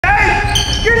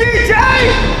Get DJ!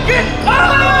 Get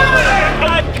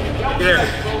Yeah.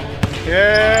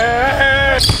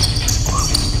 Yeah!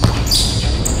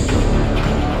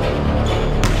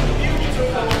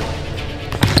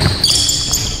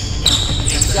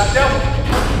 Got that one.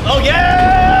 Oh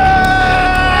yeah!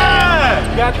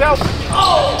 Got that one.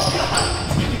 Oh!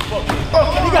 Bro,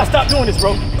 you gotta stop doing this,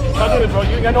 bro. Stop doing this, bro.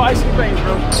 You ain't got no ice in your veins,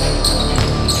 bro.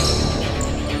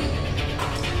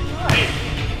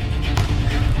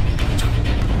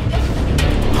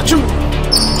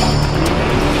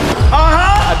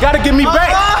 I gotta get me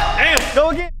back. Damn, go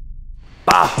again.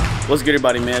 Bah. What's good,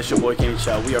 everybody, man? It's your boy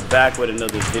Chao. We are back with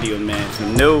another video, man. If you're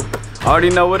new, I already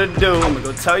know what to do. I'm gonna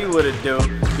go tell you what to do.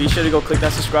 Be sure to go click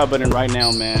that subscribe button right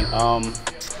now, man.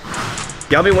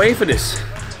 Y'all been waiting for this.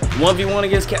 1v1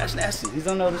 against CashNasty. He's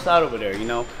on the other side over there, you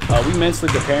know. We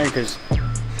mentally preparing because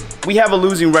we have a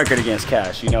losing record against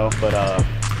Cash, you know. But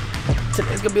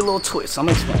today's gonna be a little twist. I'm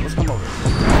gonna explain. Let's come over.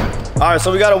 All right,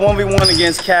 so we got a 1v1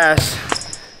 against Cash.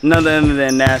 None other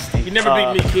than Nasty. You never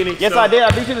beat me, Kenny. Yes, so. I did.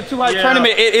 I beat you in the 2 height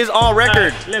tournament. It is on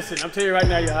record. Right, listen, I'm telling you right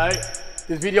now, you're hype.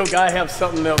 This video guy have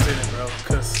something else in it, bro.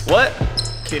 Cause what?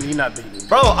 Kenny, you not beating me.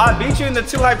 Bro, I beat you in the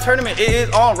 2 height tournament. It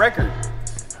is on record.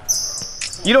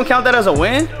 You don't count that as a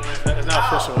win? No, it's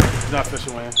not official win. It's not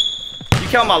official win. You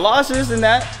count my losses in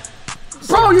that?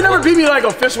 Bro, you never beat me like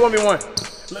official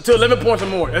 1v1. To 11 points or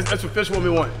more. That's official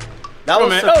 1v1. That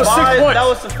was 6 points. That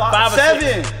was 5,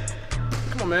 7.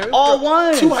 Come on, man. All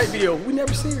ones. 2 height video. We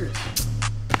never serious.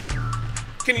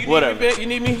 Kenny, you need me, You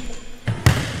need me?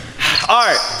 All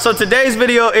right, so today's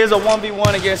video is a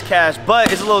 1v1 against Cash,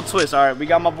 but it's a little twist. All right, we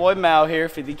got my boy Mal here,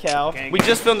 50 Cal. We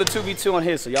just filmed the 2v2 on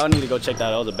his, so y'all need to go check that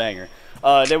out. That was a banger.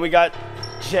 Then we got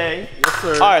Jay. Yes,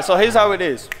 sir. All right, so here's how it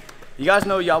is. You guys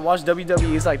know y'all watch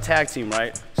WWE, it's like tag team,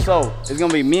 right? So it's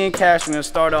gonna be me and Cash. We're gonna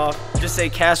start off. Just say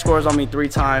Cash scores on me 3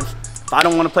 times. If I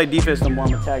don't want to play defense no more,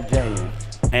 I'm gonna tag Jay in,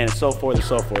 and so forth and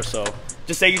so forth. So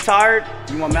just say you tired,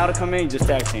 you want Mal to come in, you just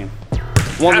tag team.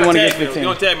 1v1 against 15. You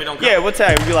don't tag me, don't come. Yeah, we'll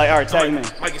tag. We'll be like, all right, tag me.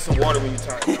 Might get some water when you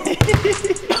tag.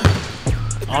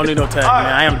 I don't need no tag, man.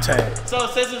 I am tagged. So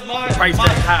since it's mine, price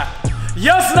tag high.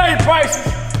 Yesterday's prices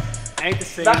ain't the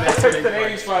same as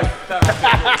today's price.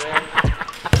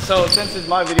 So since it's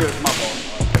my video, it's my fault.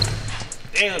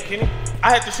 Damn, Kenny.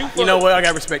 I had to shoot for it. You know what? I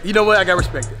got respect. You know what? I got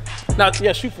respect it. Nah,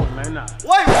 yeah, shoot for it, man. Nah.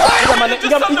 Wait, you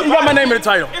got my name in the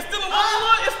title. It's still a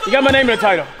 1v1. You got my name in the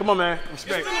title. Come on, man.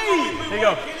 Respect. Here you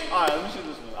go. All right, let me shoot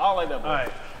this one. I don't like that ball. All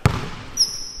right.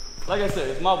 Like I said,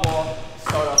 it's my ball.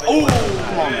 Start off. Ooh,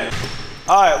 come on, man.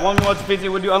 All right, 1v1 to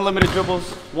 15. We'll do unlimited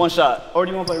dribbles, 1 shot. Or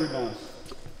do you want to play rebounds?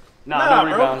 Nah, no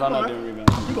rebounds. I'm not doing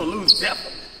rebounds. You gonna lose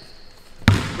depth.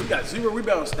 We got 0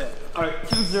 rebound stat. All right,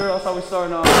 2-0. That's how we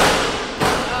starting off.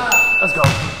 Let's go.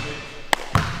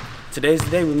 Today's the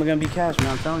day we're gonna be Cash,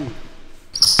 man. I'm telling you.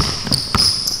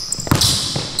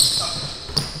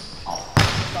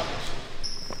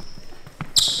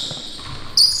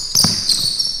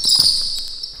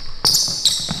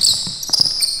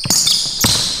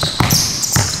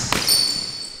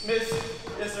 Miss,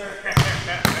 yes sir.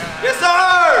 Yes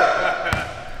sir.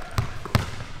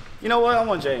 You know what? I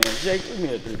want Jay in. Jay, give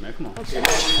me a 3, man. Come on. Okay.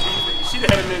 She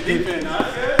had him in defense.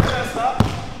 Stop.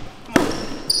 Come on.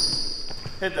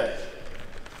 Hit that.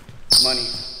 Money.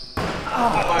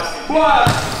 What?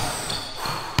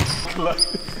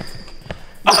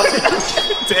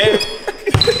 Damn.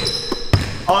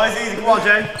 Oh, it's easy. Come on,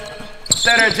 Jay.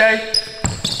 Stay there, Jay.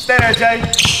 Stay there, Jay.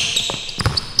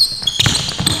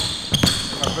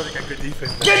 My brother got good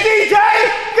defense. Good DJ!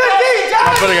 Good DJ!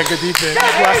 My brother got good defense.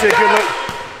 That's why I said good look.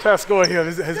 Try to score here.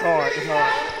 It's hard. It's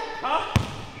hard. Huh?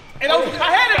 And I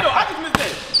had it though. I just missed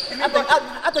that.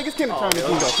 I think it's Kenny trying to do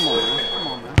though. Come on, man. Come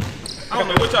on, man. I don't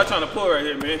know what y'all trying to pull right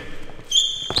here, man.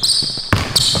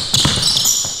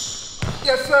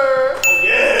 Yes, sir. Oh,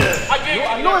 yeah.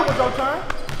 I know it was your turn.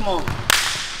 Come on.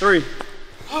 3.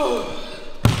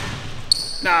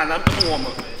 Nah, I'm gonna warm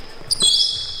up, man.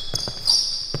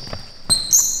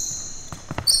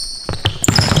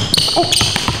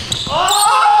 Oh!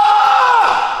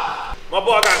 My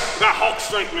boy got Hawk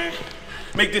strength, man.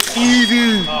 Make this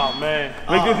easy. Oh, man.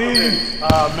 Make this easy.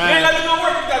 Oh, man. You ain't got to do no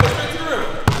work. You got to go straight to the rim.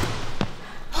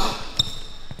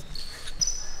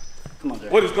 Come on, Jay.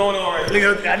 What is going on right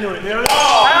here? Nigga, I knew it.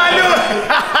 Oh, I knew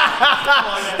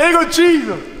it. He ain't gonna cheese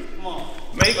him. Come on.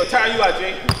 Man, he gonna tire you out,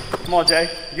 Jay. Come on, Jay.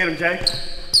 Get him, Jay.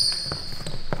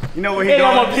 You know where he He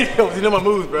going? know my videos. You know my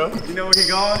moves, bro. You know where he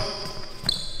going?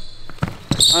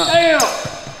 Damn.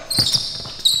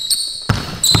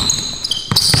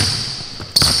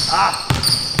 Ah.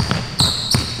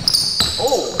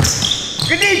 Oh.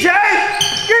 Good DJ!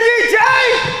 Good DJ!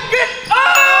 Good.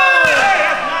 Oh!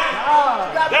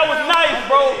 That was nice,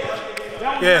 bro.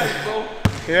 Yeah.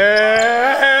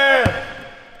 Yeah.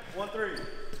 1-3.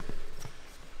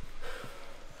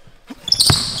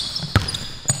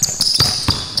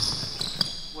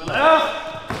 Well,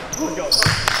 let's go.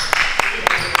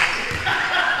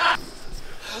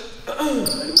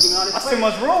 That's too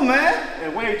much room, man. Yeah,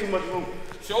 way too much room.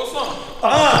 Show us something. Oh!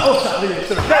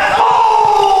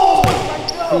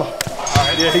 Come on. All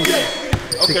right. Yeah, he good.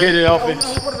 Okay. Get it off it.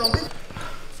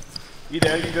 You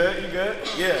there? You good? You good?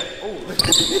 Yeah. Oh.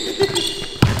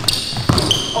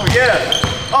 Oh yeah.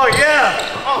 Oh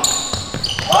yeah. Oh.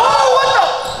 Oh, what the?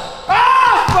 Ah!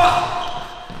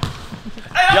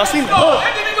 Y'all seen that?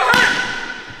 That didn't even hurt.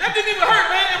 That didn't even hurt,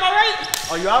 man. Am I right?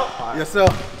 Oh, you out? Right. Yes, sir.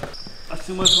 That's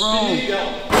too much room.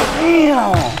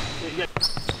 Damn.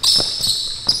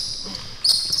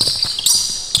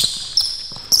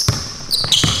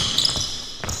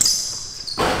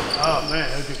 Oh man,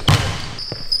 that's good.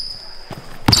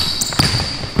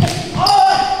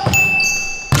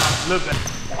 Look back.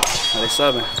 They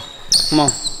 7. Come on.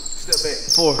 Step back.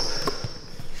 4.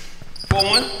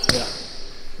 4-1? Yeah.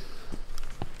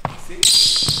 6.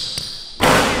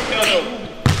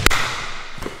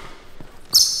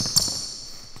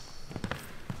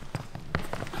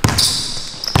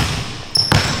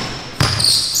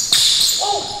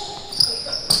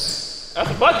 That's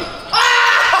a bucket.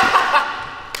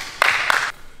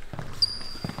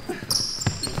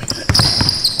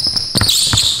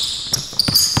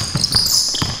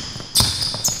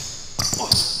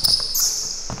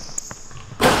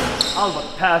 I was about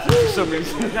to pass it for some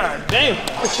reason. God damn.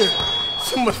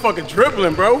 So much fucking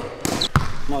dribbling, bro.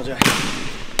 Come on, Jay.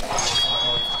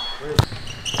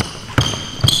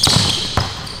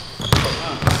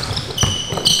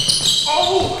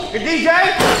 Oh! Good DJ?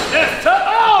 That's tough.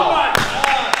 Oh my God!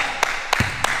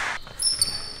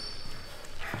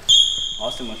 Oh,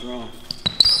 that's too much room.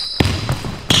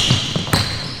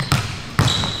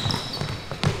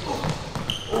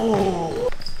 Oh.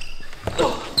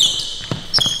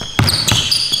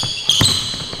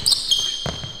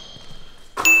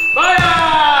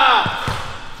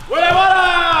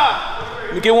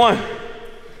 Let me get one.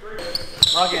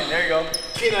 Again, there you go.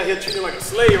 Keen out here treating like a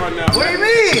slave right now. What do you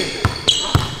mean?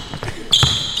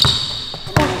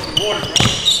 I'm on some water, bro.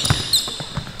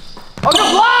 Oh, the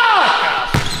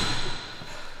block!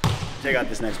 Jay got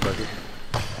this next bucket.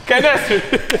 CashNasty.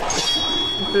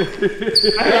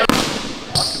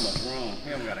 That's too much room. He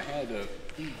haven't got a hand up.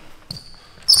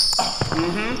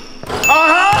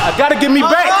 I gotta get me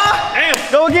back.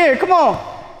 Damn. Go again, come on.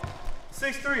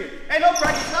 6-3. Ain't no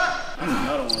practice shot.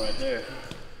 Another one right there.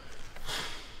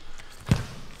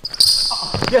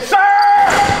 Yes, sir!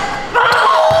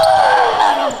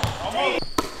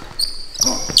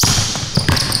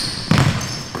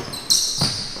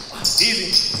 Easy.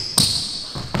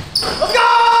 Let's go!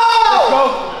 Let's go.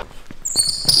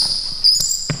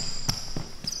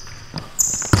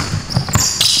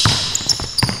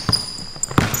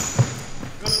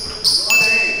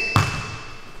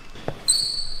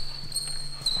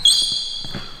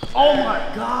 Oh my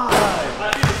God! I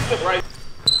need to slip right.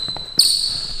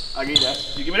 I give you that.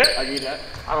 You give me that? I give you that.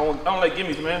 I don't like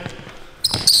gimmies, man.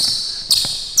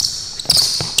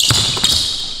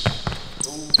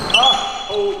 Ooh. Ah!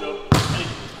 Oh no. Hey,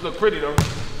 look pretty though.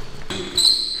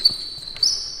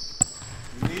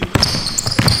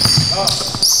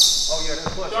 Oh yeah,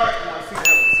 that's clutch. Shark.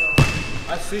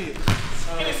 I see it.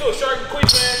 Get it so sharp and quick,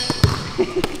 man.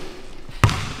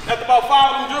 After about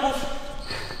 5 of them dribbles,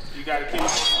 you gotta keep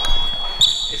it.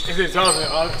 It's exhausting.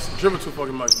 It's dribble too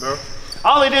fucking much, bro.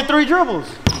 I only did 3 dribbles.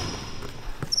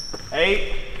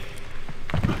 8.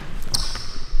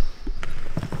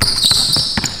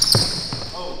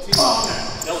 Oh, team. Oh,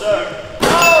 yes, sir.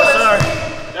 Oh, sir.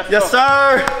 That's Yes, tough.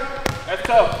 sir. That's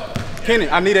tough. Kenny,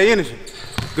 I need that energy.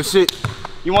 Good shit.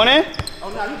 You want in? Oh,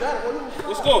 no, you got it.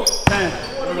 Let's go. 10.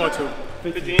 We're going to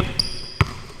 15.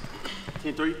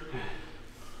 10-3.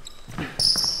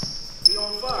 Be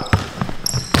on fire.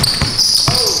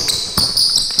 Oh.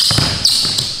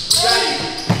 Got it.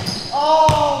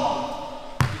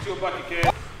 Oh! Get you a bucket, kid.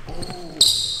 Oh.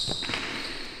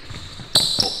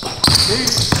 Need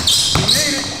it. You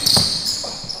need it.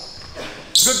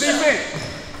 Good defense.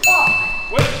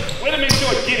 Wait a minute, you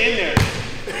get in there.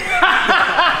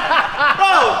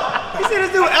 Bro, you see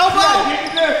this dude elbow?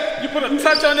 You put a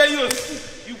touch on there, you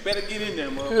better get in there,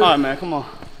 motherfucker. All right, man, come on.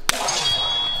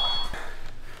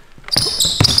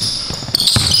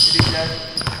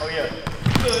 Oh, yeah.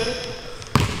 Good.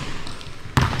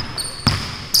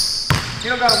 He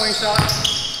don't got a wing shot.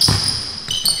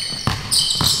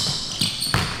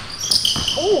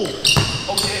 Oh!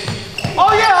 Okay.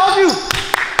 Oh, yeah, on you.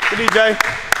 Good DJ.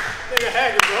 Nigga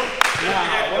hacking, bro.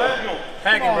 Nah, what?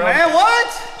 Hacking, Come on, bro. man, what?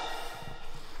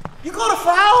 You called a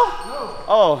foul? No.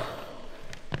 Oh.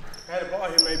 I had a ball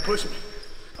here, man. Push me.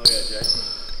 Oh, yeah, Jay.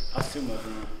 That's too much,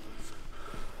 man.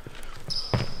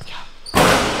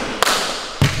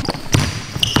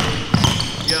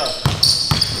 Yeah.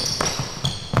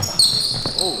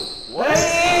 Oh, what?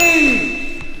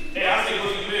 Hey! Hey, I think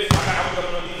what you missed. I got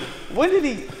up on these. When did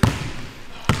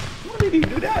he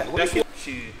do that? That's it.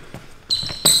 Shit.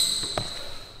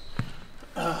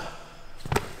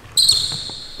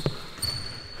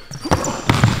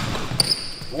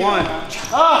 One.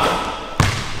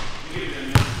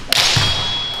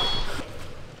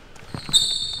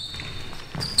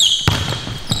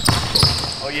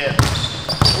 Oh yeah.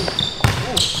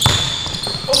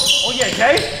 Oh yeah,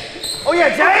 Jay. Oh yeah,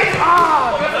 Jay.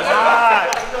 Ah.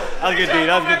 That was a good dude.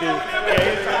 That was a good dude.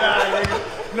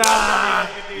 Nah.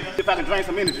 If I can drain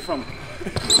some energy from him.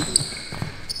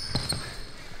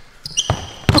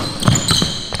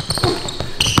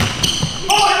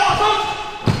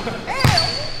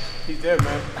 He's dead,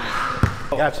 man.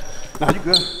 Gotcha. Nah, you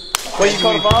good. Wait, you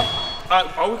called a ball?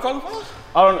 Are we calling balls?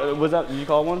 I don't know. Was that? Did you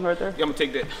call one right there? Yeah, I'm gonna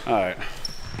take that. All right.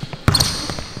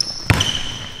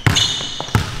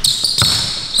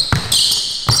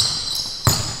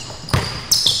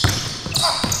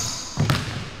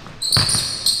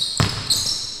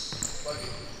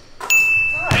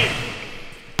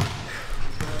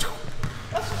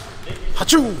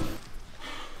 Achoo!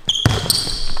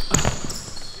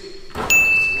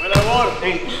 Where that water?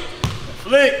 Hey.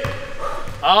 Flick.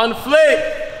 On the flick.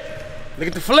 Look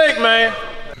at the flick, man.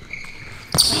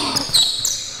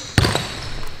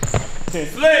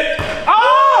 Flick.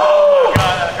 Oh! Oh my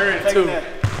God, I heard it too.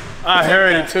 I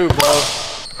heard it too, bro.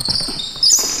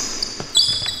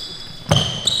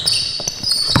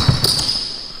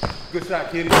 Good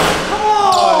shot, Kitty. Come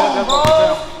on,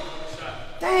 bro.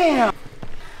 Damn.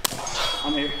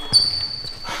 I'm here.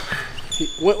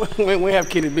 When have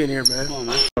Kitty been here, man? Come on,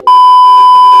 man.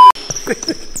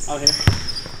 Out here.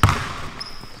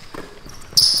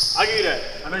 I'll give you that.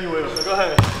 I know you will. So go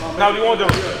ahead. Now, what do you want to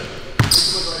do?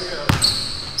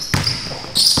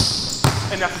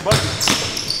 And that's the bucket.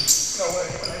 No way.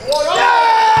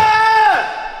 Yeah!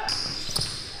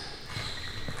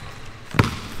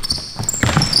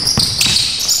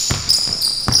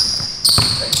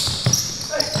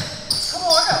 Hey, come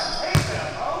on, I got pace now,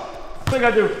 bro. What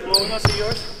think I do? Well, we gonna see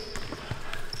yours.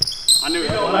 I knew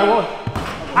it. I want.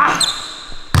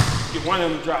 Ah! Get one of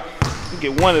them to drop. You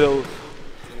get one of those.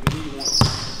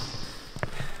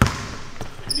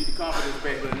 You need the confidence,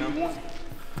 baby. Number one.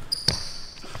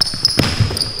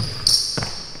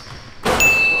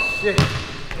 Shit.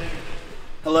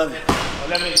 11.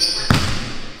 11.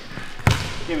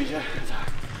 Give me, Jack.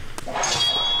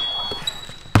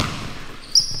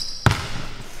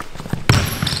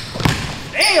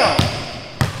 Damn!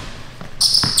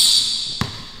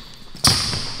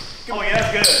 Come on, yeah,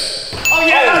 that's good. Oh,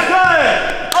 yeah, that's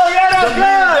good! Oh, yeah, that's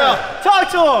good! Talk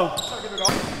to him!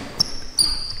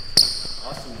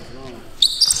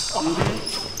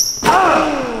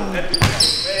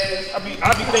 I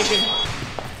be thinking.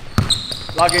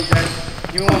 Log in, Jay.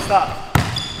 You won't stop.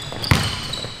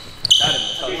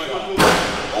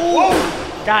 Oh!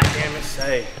 God damn it,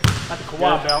 say. Not the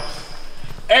Kawhi bounce.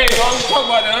 Hey, as long as we talk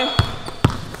about that, huh?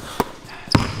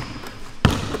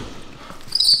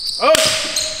 Oh!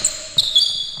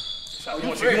 You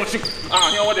want to shoot. He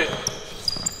don't want that.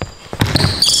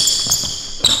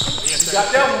 You got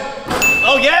that one.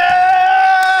 Oh, yeah!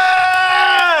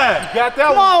 You got that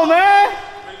Come one. on, man.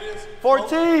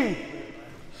 14.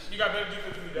 You got better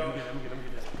defense than me, dog.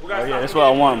 Oh, yeah, that's what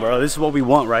I want, bro. This is what we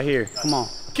want right here. Come on.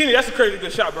 Kenny, that's a crazy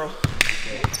good shot, bro.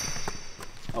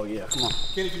 Oh, yeah, come on.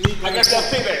 Kenny, if you need, I got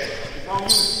that payback. It's on you.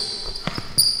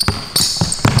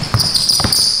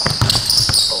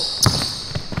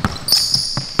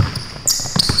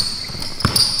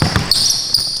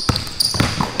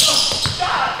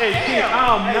 Hey, Kenny,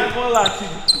 I'm not gonna lie to you.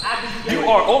 You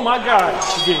are, oh my God.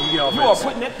 You are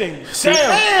putting that thing down. See what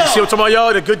I'm talking about,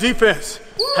 y'all? The good defense.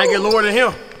 Can't get lower than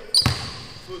him.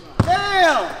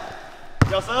 Damn!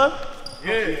 Y'all son?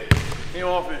 Yeah. He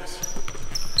on offense.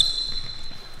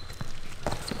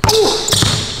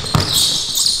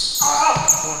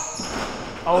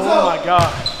 Oh my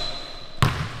God.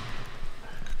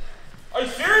 Are you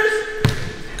serious?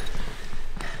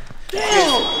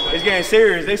 Damn! It's getting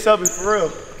serious. They subbing for real.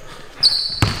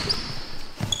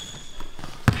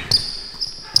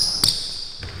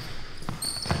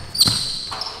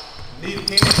 Need it,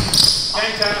 Kenny.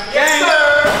 Game time. Yes,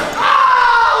 sir!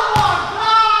 Oh my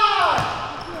God!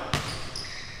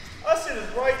 That shit is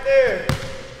right there.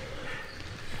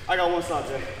 I I got one stop,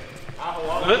 Jay.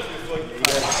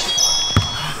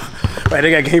 Right,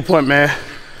 they got game point, man.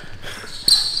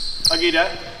 I'll give you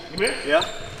that. You mean? Yeah.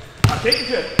 I'll take it,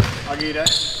 Jay. I'll give you that.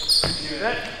 Give you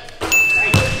that.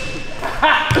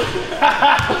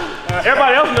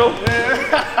 Everybody else know.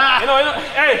 You know,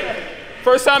 hey,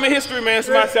 first time in history, man,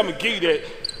 somebody said I'm gonna give you that.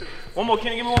 One more,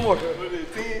 Kenny, give me one more. Give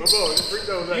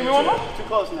me one more? Too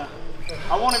close now.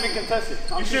 I won't even contest it.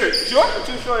 You sure? Sure? I'm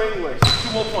too short anyway.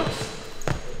 2 more points.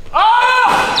 Ah!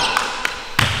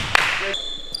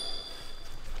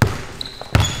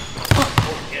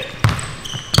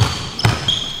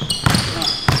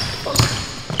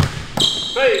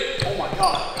 Hey! Oh my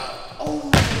God. Oh,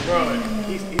 bro.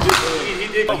 He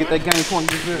did. I get that game point.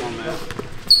 Come on, man.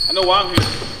 I know why I'm here.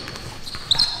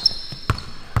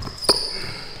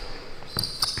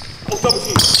 Oh, double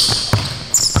team.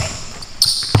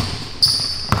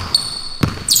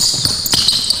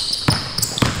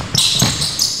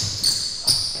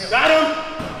 Got him!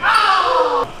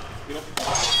 Oh! You know?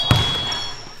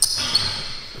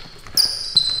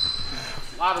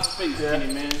 A lot of space,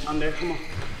 Kenny, man. I'm there. Come on.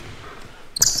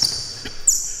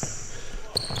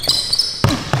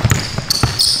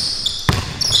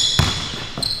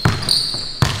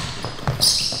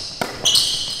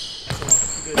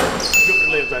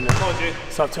 Right now. Come on, Jay.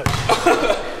 Soft touch.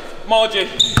 Come on, Jay.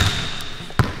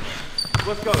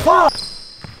 Let's go. Fuck!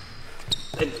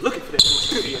 Hey, looking for that.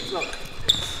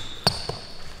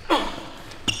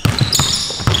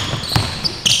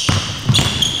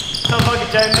 Tough bucket,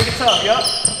 Jay. Make it tough, yup.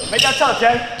 Make that tough,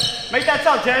 Jay. Make that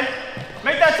tough, Jay.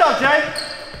 Make that tough, Jay.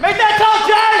 Make that tough,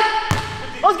 Jay!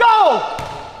 Let's go!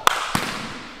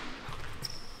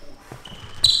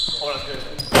 Oh, that's good.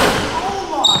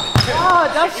 God,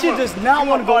 that shit does not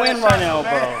want to go in right now,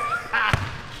 bro.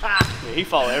 Yeah, he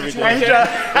followed everything. He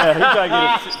tried to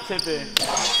get a tip in.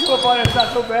 You up on that's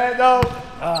not so bad, though.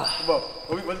 Come on.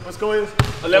 What's going on?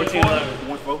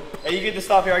 11-4. Hey, you get the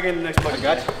stop here, I get the next bucket. I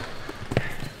got you.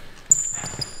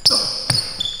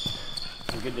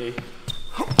 Good day.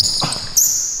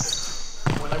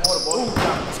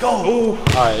 Let's go. All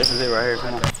right, this is it right here.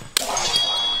 Come on.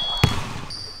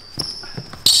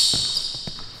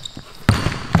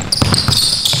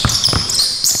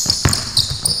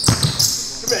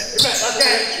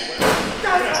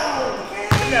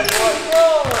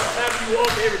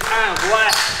 Every time, boy.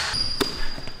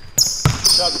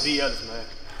 Shout out to B others, man.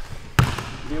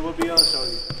 Yeah, what be else show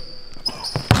you?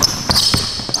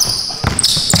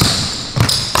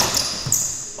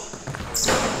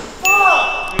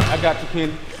 I got you,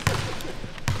 Kenny.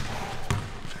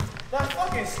 That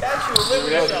fucking Statue of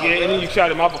Liberty shot, Yeah, and then you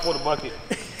shot him out before the bucket.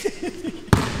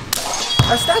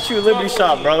 That Statue of Liberty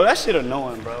shot, bro. That shit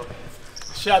annoying, bro.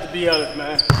 Shout out to B others,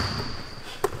 man.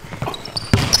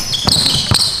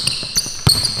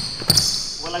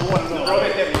 Like what? No, bro,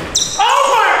 that heavy. Oh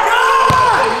my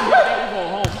God! You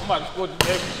going home. I'm about to score this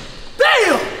heavy.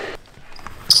 Damn!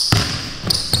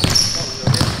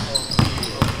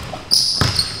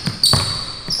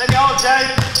 Take me home, Jay.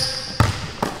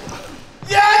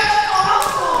 Yes!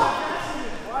 Oh!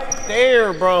 Right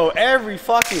there, bro. Every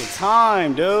fucking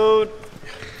time, dude.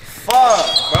 Fuck,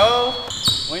 bro.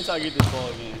 Wait until I get this ball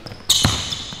again.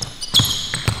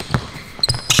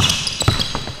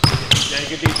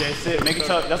 Good DJ, sit, make it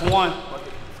tough. That's one.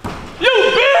 You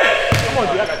bitch! Come on,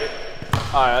 dude, I got it.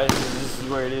 Alright, this is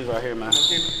where it is right here, man.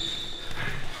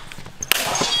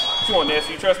 You want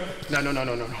Nasty, you trust me? No.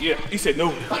 Yeah, he said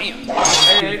no. Damn.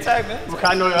 Hey, tag, man. Okay,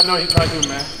 I know he tried to do it,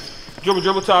 man.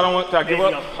 Dribble, Chao, I don't want to give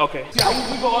up. Okay. See how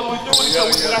we go all the way through it, so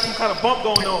we got some kind of bump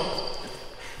going on.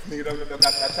 Nigga, don't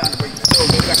got time to wait. No,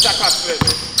 man, got shot clock for that,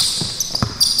 man.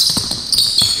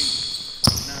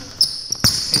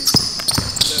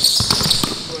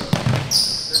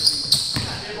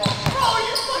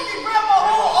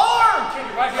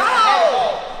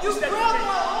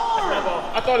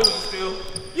 I thought it was a steal.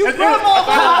 You grabbed my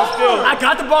ball. I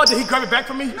got the ball. Did he grab it back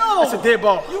from me? No. That's a dead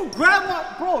ball. You grabbed my,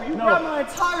 bro, you grabbed my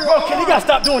entire Bro, Kenny, you gotta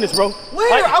stop doing this, bro.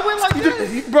 Where? I went like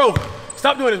this. Bro,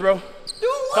 stop doing this, bro. Do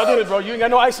what? Stop doing this, bro. You ain't got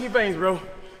no ice in your veins, bro.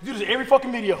 You do this every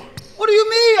fucking video. What do you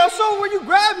mean? I saw where you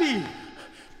grabbed me.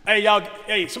 Hey, y'all,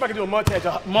 hey, somebody can do a montage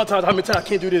how many times I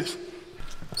can't do this.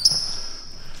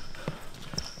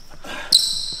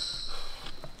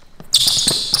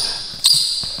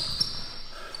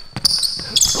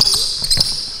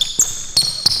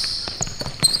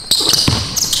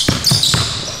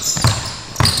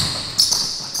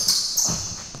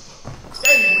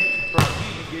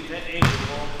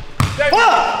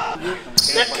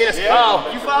 Oh,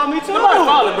 you follow me too? Somebody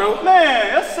follow, bro.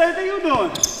 Man, that's the same thing you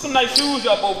doing. Some nice shoes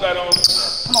y'all both got on.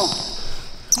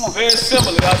 Come on. Very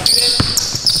similar, y'all see that?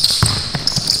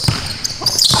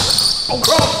 Oh,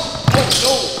 cross. Oh,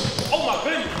 no. Oh, my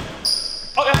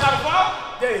goodness. Oh, that's not a foul?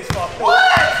 Yeah, he's foul.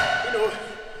 What?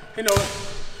 He know it.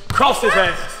 Cross his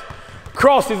ass.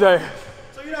 Cross his ass.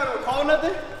 So you're not gonna call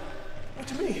nothing? What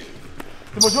you mean?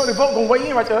 The majority of the vote gonna weigh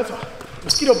in right there. That's a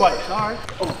mosquito bite. All right.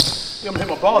 Oh, I'm gonna hit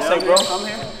my ball safe, bro. I'm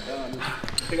here.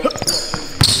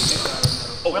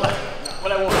 Oh, well, I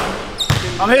want.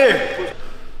 I'm here.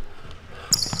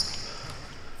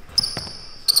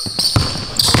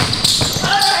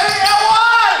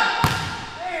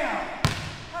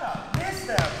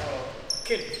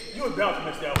 You was bound to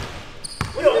miss that one.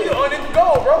 Yo, you on it to go,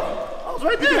 bro. I was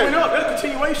right there. You went up. That's a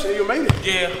continuation. You made it.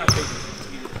 Yeah, I think.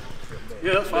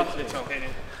 Yeah, that's fine.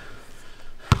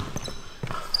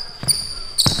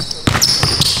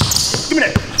 Give me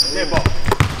that. That ball.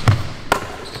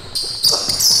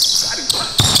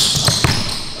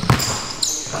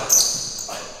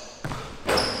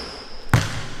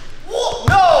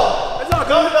 No! That's not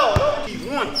good. No. He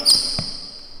won.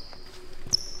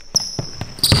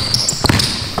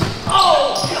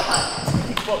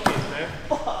 Fuck this, man.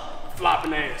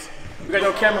 Flopping ass. You got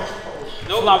no camera?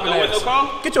 No, flopping no, ass. no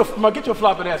call? Get your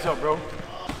flopping ass up, bro.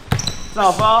 It's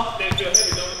not a foul?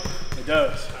 It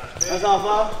does. That's not a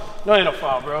foul? No, it ain't no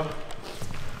foul, bro.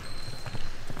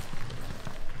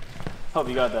 Hope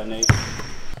you got that, Nate.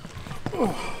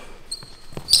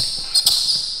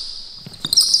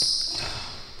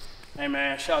 Hey,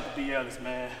 man, shout out to B. Ellis,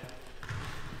 man.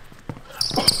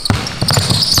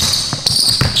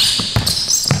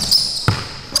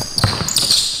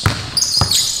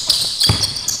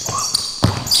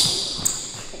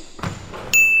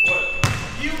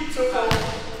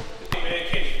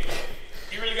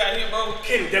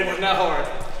 Kenny, that was not hard.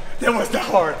 That was not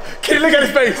hard. Kenny, look at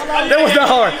his face. That was not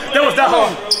hard. That was not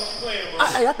hard.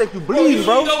 I think you bleeding,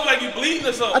 bro. You look like you bleeding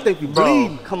or something. I think you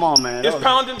bleeding. Come on, man. It's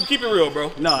pounding. Keep it real,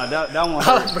 bro. No, that one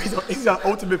hurt. He's on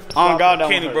ultimate. Oh, God, that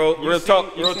Kenny, one bro. hurt.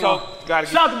 Real talk. Gotta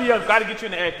get, Shout out to B. Ellis. gotta get you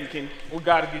in the acting, Kenny. We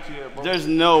gotta get you there, bro. There's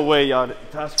no way, y'all.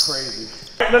 That's crazy.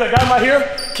 Look, guy right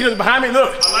here. Kenny's behind me.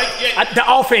 Look. I like it. The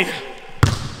offense.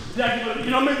 You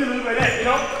know, make it look like that, you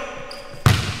know?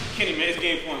 Kenny, man, it's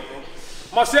game point, bro.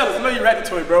 Marcellus, I know you reacted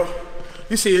to it, bro.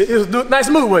 You see, it was a nice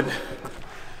move, wasn't it?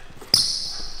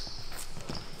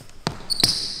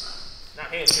 Not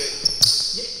handshake.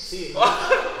 Yeah, see it.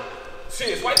 See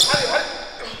it. White.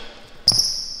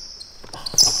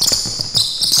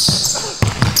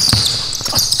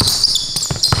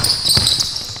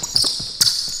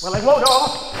 Well, like, whoa, dog.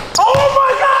 Oh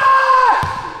my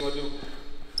God! What do?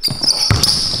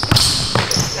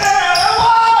 Yeah, that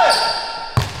was!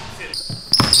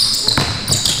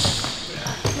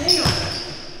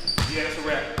 Yeah, that's a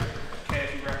wrap. Cash,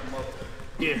 you wrap him up.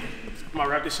 Yeah, I'm gonna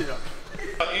wrap this shit up.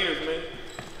 Ears, man.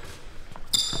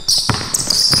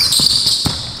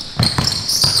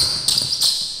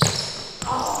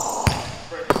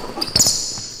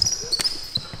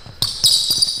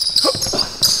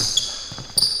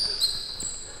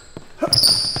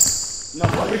 No,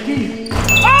 fuck the key.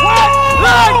 Let's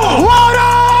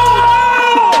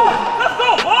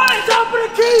go, boy! Top of the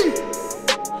key!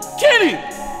 Kenny!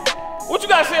 What you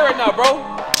gotta say right now, bro?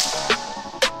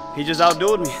 He just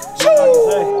outdoed me.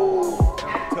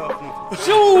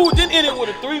 Shoot! Then hit it with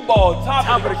a 3-ball.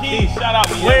 Top of the key. Shout out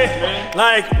to you, man.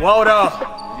 Like, whoa, dog.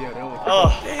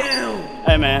 Damn.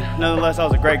 Hey, man. Nonetheless, that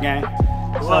was a great game.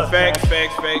 Facts.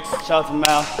 Shout out to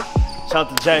Mal. Shout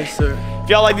out to Jay. If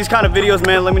y'all like these kind of videos,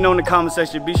 man, let me know in the comment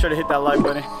section. Be sure to hit that like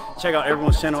button. Check out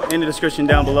everyone's channel in the description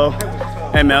down below.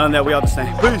 Hey, man, other than that, we out the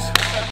same. Peace.